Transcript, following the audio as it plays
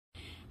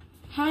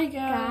Hi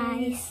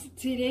guys.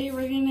 Today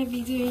we're going to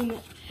be doing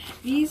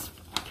these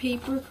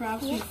paper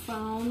crafts we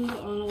found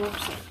on a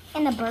website.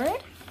 And the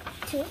bird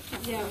too.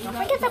 Yeah, we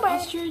got the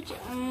ostrich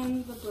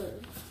and the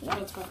bird. Yeah.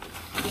 That's fine.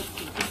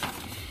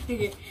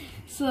 Okay,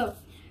 so,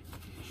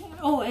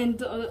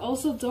 and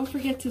also don't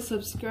forget to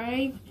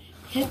subscribe,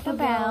 hit the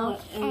bell,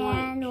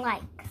 and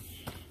like.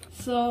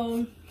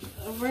 So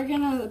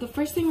the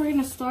first thing we're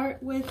gonna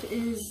start with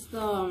is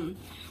we're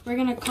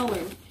gonna color.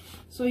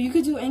 So you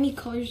could do any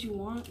colors you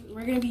want.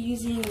 I'm gonna be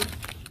using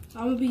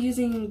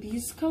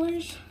these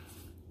colors.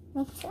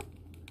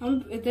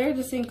 They're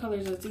the same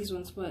colors as these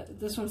ones, but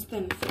this one's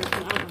thin, so I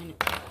can outline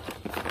it.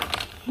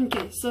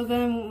 Okay, so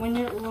then when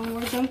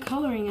we're done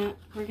coloring it,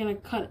 we're gonna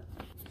cut it.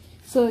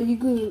 So you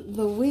glue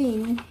the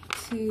wing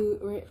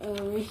to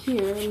right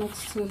here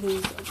next to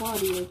his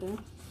body right there,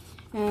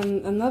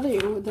 and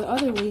the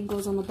other wing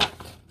goes on the back.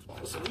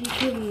 So you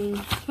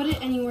can put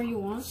it anywhere you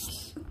want.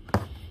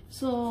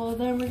 So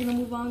then we're gonna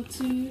move on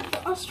to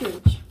the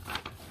ostrich.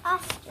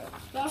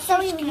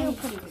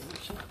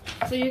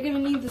 So you're gonna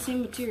need the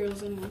same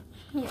materials anyway.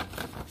 Yeah.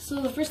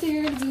 So the first thing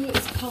you're gonna do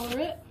is color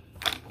it,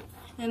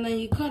 and then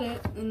you cut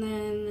it, and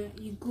then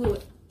you glue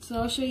it. So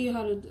I'll show you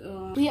how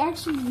to. We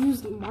actually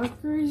used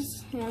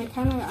markers, and I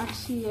kind of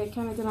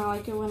didn't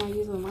like it when I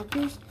used the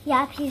markers.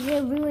 Yeah, because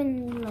it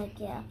ruined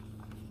yeah.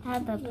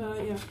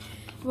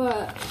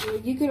 But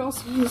you could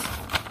also use.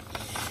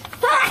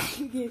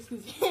 Okay,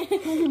 excuse me.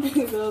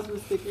 That was a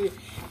mistake.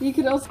 You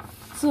could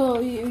also,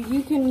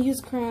 you can use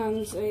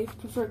crayons. I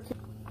prefer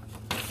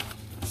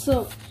crayons.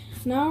 So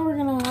now we're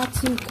gonna have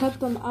to cut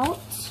them out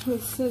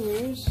with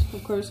scissors,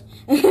 of course.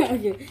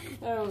 Okay.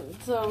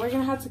 So we're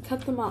gonna have to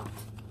cut them out.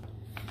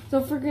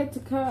 Don't forget to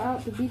cut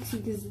out the beaks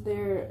because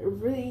they're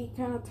really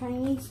kind of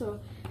tiny. So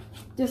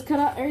just cut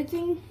out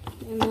everything,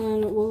 and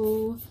then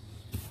we'll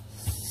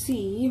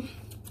see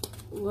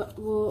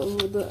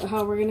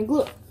how we're gonna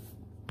glue it.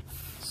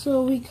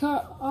 So we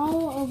cut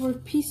all of our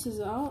pieces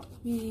out.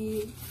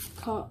 We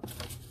cut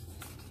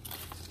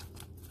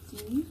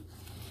these,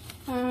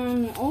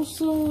 and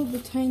also the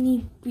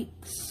tiny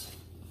beaks.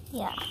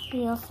 Yeah,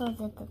 we also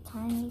did the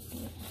tiny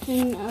beaks.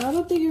 And I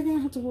don't think you're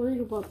gonna have to worry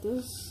about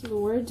this, the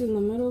words in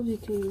the middle,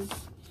 because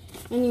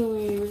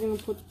anyway, we're gonna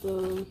put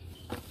the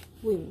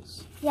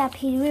wings. Yeah,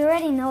 Pete, we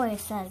already know what it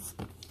says.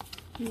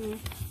 Yeah.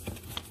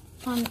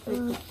 So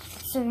we're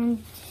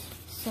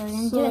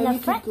gonna do it in the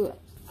front.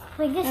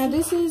 Like this. And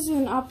this is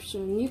an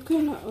option. You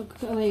can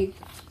like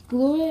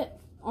glue it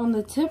on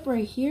the tip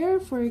right here,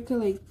 for you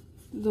could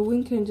the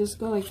wing can just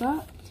go like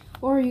that,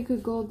 or you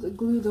could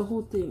glue the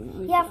whole thing.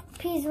 Like yeah,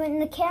 because when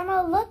the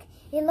camera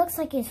it looks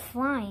like it's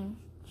flying.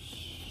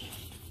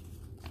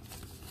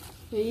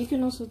 Yeah, you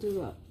can also do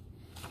that.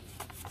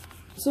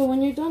 So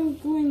when you're done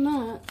gluing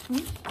that,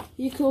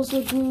 you can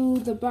also glue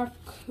the back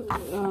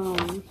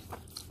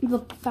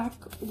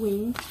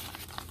wing.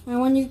 And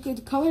when you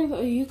could color,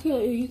 you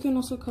can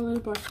also color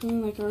the back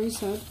wing, like I already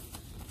said.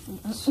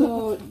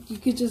 So you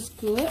could just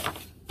glue it.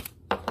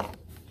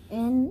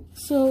 And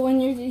so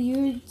when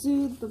you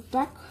do the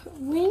back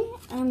wing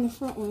and the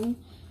front wing,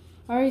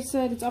 I already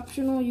said it's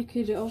optional. You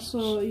could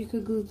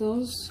glue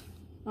those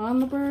on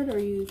the bird, or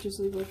you just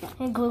leave it like that.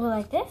 And glue it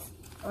like this,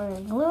 or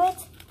glue it.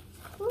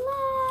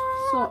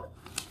 So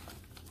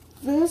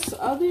this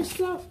other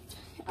stuff,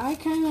 I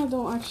kind of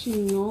don't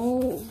actually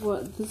know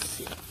what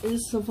this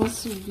is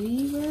supposed to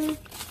be, where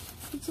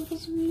it's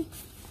supposed to be.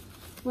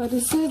 But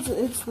it says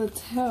it's the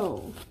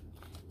tail.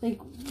 Like,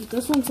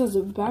 this one says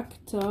back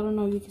tail. I don't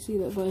know if you can see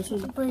that, but it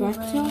says back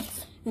tail.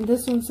 And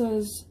this one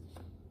says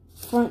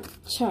front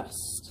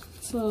chest.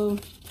 So,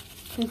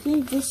 I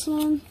think this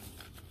one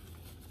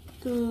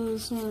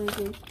goes somewhere right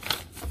there.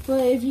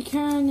 But if you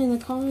can, in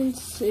the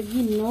comments, if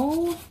you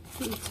know,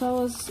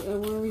 tell us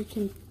where we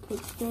can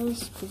put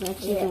those, because I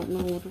actually don't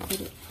know where to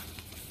put it.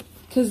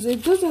 Because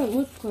it doesn't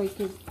look like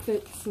it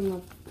fits in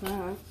the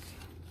back.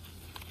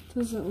 It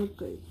doesn't look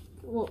like,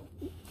 well,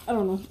 I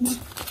don't know.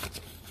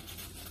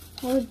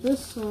 Or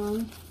this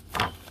one,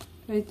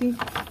 I think,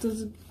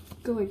 does it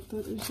go like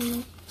that or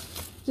something?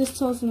 Just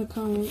tell us in the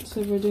comments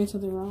if we're doing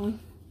something wrong.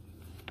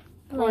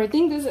 Or I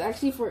think this is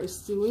actually for a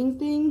sewing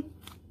thing.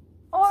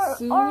 Or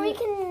we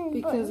can,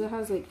 because it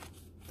has like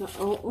the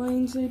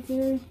outlines right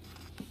there.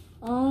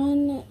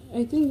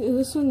 I think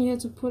this one you have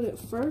to put it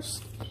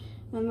first,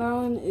 and that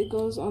one it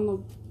goes on the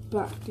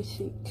back, I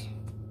think.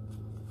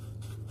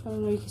 I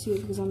don't know if you can see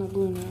it because I'm not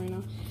gluing it right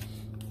now.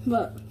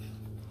 But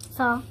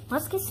so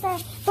let's get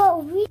started.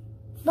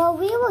 But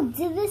we will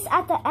do this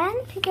at the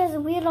end because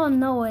we don't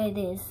know what it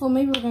is. Well,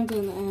 maybe we're gonna do it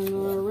in the end,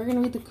 or we're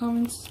gonna read the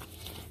comments,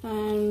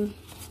 and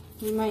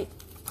we might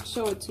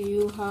show it to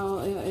you how,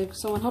 if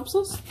someone helps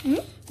us,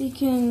 we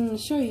can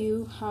show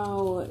you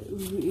how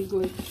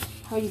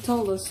you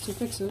told us to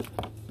fix it.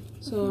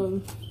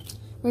 So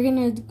we're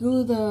gonna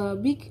glue the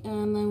beak,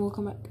 and then we'll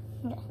come back.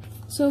 Yeah.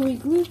 So we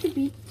glued the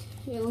beak.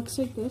 It looks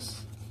like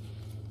this.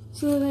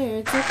 So there,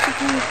 it's actually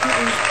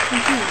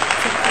complete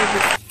except for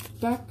the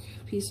back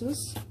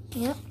pieces.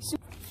 Yep.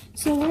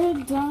 So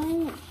we're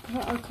done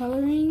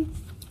coloring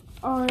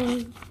our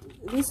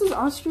this is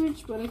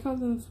Ostrich, but I call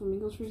them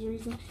flamingos for some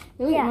reason.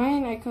 They look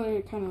mine, I color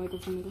it kind of like a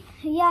flamingo.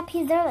 Yeah,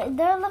 because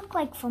they look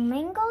like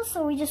flamingos,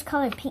 so we just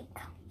colored pink.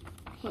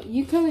 Well,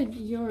 you colored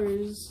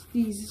yours,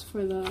 these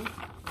for the...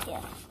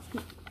 Yeah.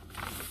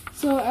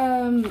 So,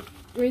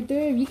 right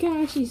there, if you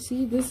can actually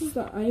see, this is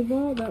the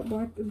eyeball, that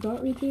black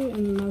dot right there,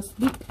 and that's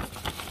beak.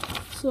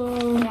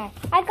 So... Yeah.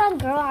 I got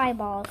girl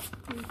eyeballs.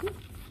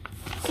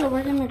 So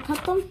we're going to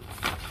cut them.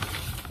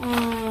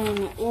 And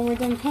when we're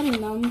done cutting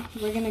them,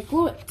 we're going to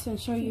glue it and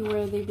show you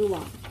where they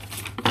belong.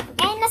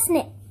 And a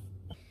snip.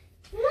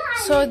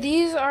 So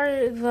these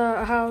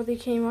are how they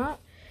came out.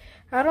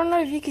 I don't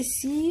know if you can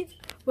see,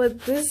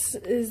 but this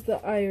is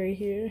the eye right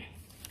here.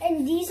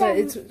 And these so are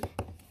it's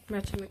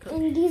matching the color.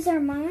 And these are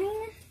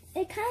mine.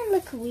 It kind of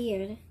look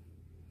weird.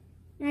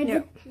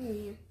 Yeah.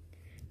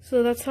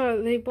 So that's how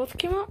they both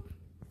came out.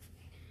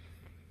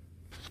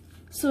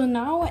 So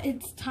now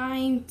it's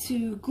time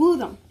to glue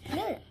them.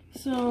 Good.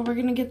 So we're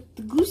gonna get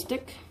the glue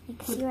stick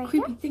with a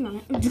creepy thing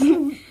on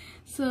it.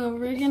 So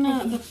we're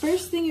gonna, the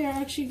first thing you're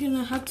actually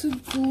gonna have to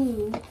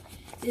glue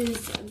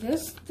is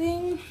this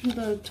thing,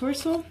 the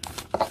torso.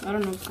 I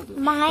don't know if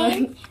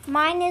it's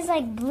Mine is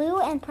like blue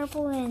and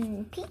purple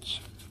and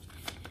peach.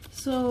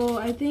 So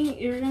I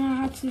think you're gonna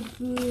have to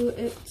glue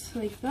it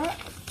like that.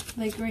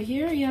 Like right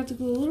here, you have to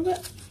glue a little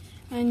bit.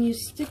 And you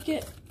stick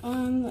it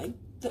on like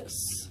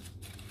this.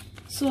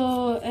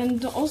 So,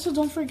 and also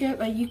don't forget,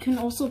 like, you can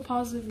also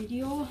pause the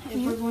video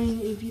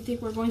if you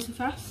think we're going too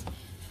fast.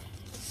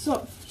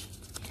 So,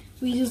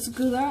 we just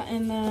glue that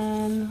and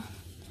then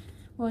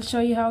we'll show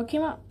you how it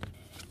came out.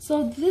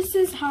 So this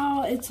is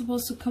how it's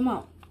supposed to come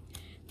out.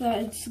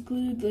 That it's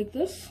glued like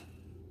this.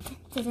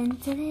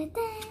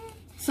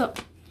 So,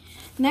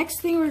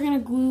 next thing we're gonna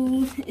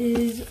glue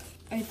is,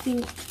 I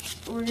think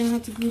we're gonna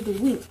have to glue the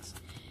wings.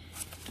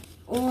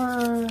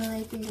 Or,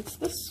 I think it's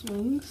this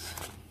wings.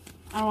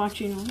 I don't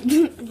actually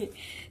know. Okay.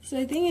 So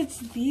I think it's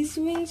these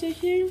wings right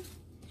here,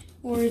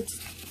 or it's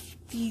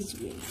these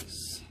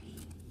wings.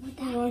 I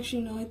don't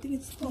actually know. I think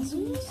it's these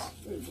wings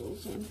or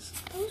those wings.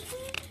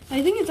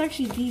 I think it's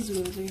actually these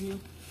wings right here.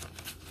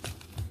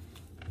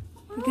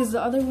 Because the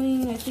other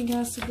wing, I think,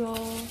 has to go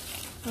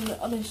on the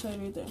other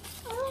side right there.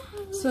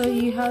 So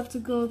you have to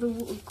go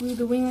glue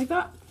the wing like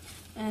that,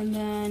 and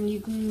then you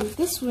glue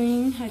this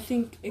wing. I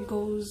think it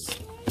goes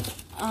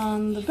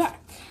on the back,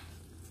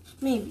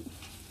 maybe.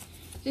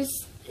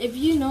 Just, if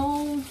you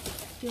know,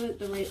 do it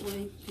the right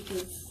way,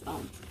 because,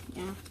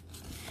 yeah.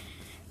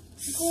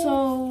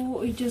 So,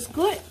 we just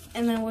glue it,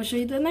 and then we'll show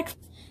you the next.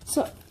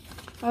 So,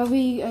 I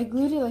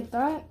glued it like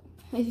that.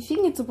 I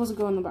think it's supposed to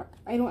go in the back.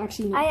 I don't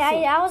actually know.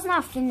 I was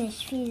not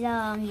finished, because,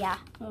 yeah.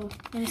 Oh.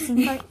 The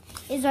missing part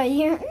is right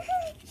here.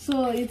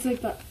 So, it's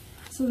like that.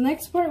 So, the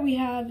next part we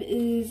have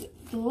is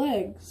the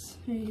legs,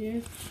 right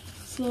here.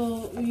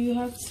 So, you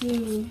have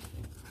to,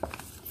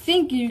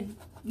 think you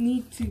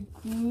need to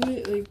glue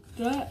it like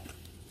that.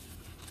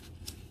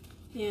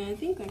 Yeah, I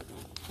think like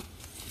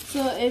that.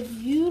 So if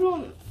you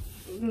don't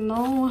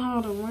know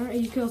how to mark,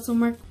 you can also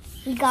mark.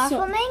 We got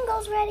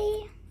flamingos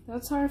ready.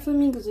 That's how our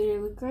flamingos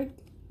here look like.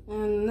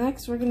 And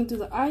next we're gonna do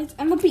the eyes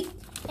and the beak.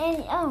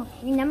 And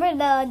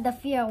remember the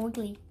feet are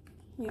wiggly.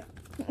 Yeah.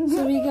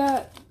 So we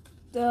got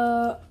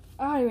the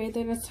eye right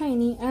there, that's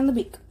tiny, and the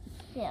beak.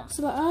 Yeah.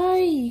 So the eye,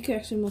 you can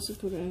actually mostly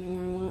put it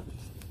anywhere you want.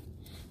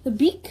 The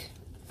beak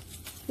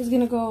is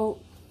gonna go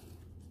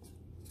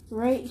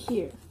right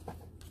here.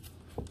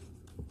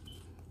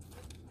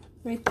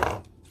 Right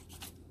there.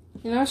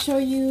 And I'll show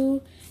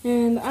you,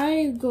 and the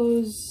eye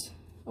goes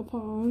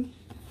upon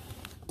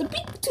the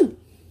beak too.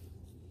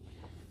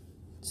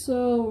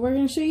 So we're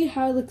gonna show you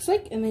how it looks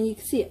like, and then you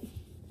can see it.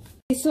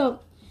 Okay, so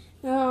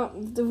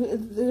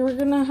we're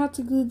gonna have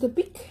to glue the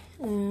beak,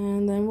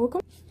 and then we'll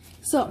come.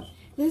 So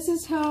this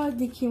is how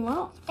they came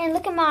out. And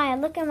look at my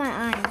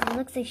eyes. It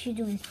looks like she's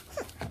doing.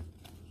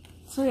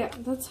 So yeah,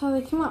 that's how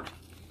they came out.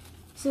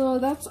 So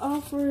that's all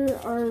for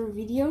our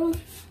video.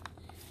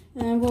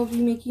 And we'll be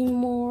making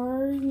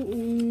more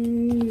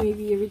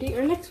maybe every day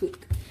or next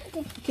week.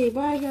 Okay,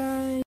 bye guys.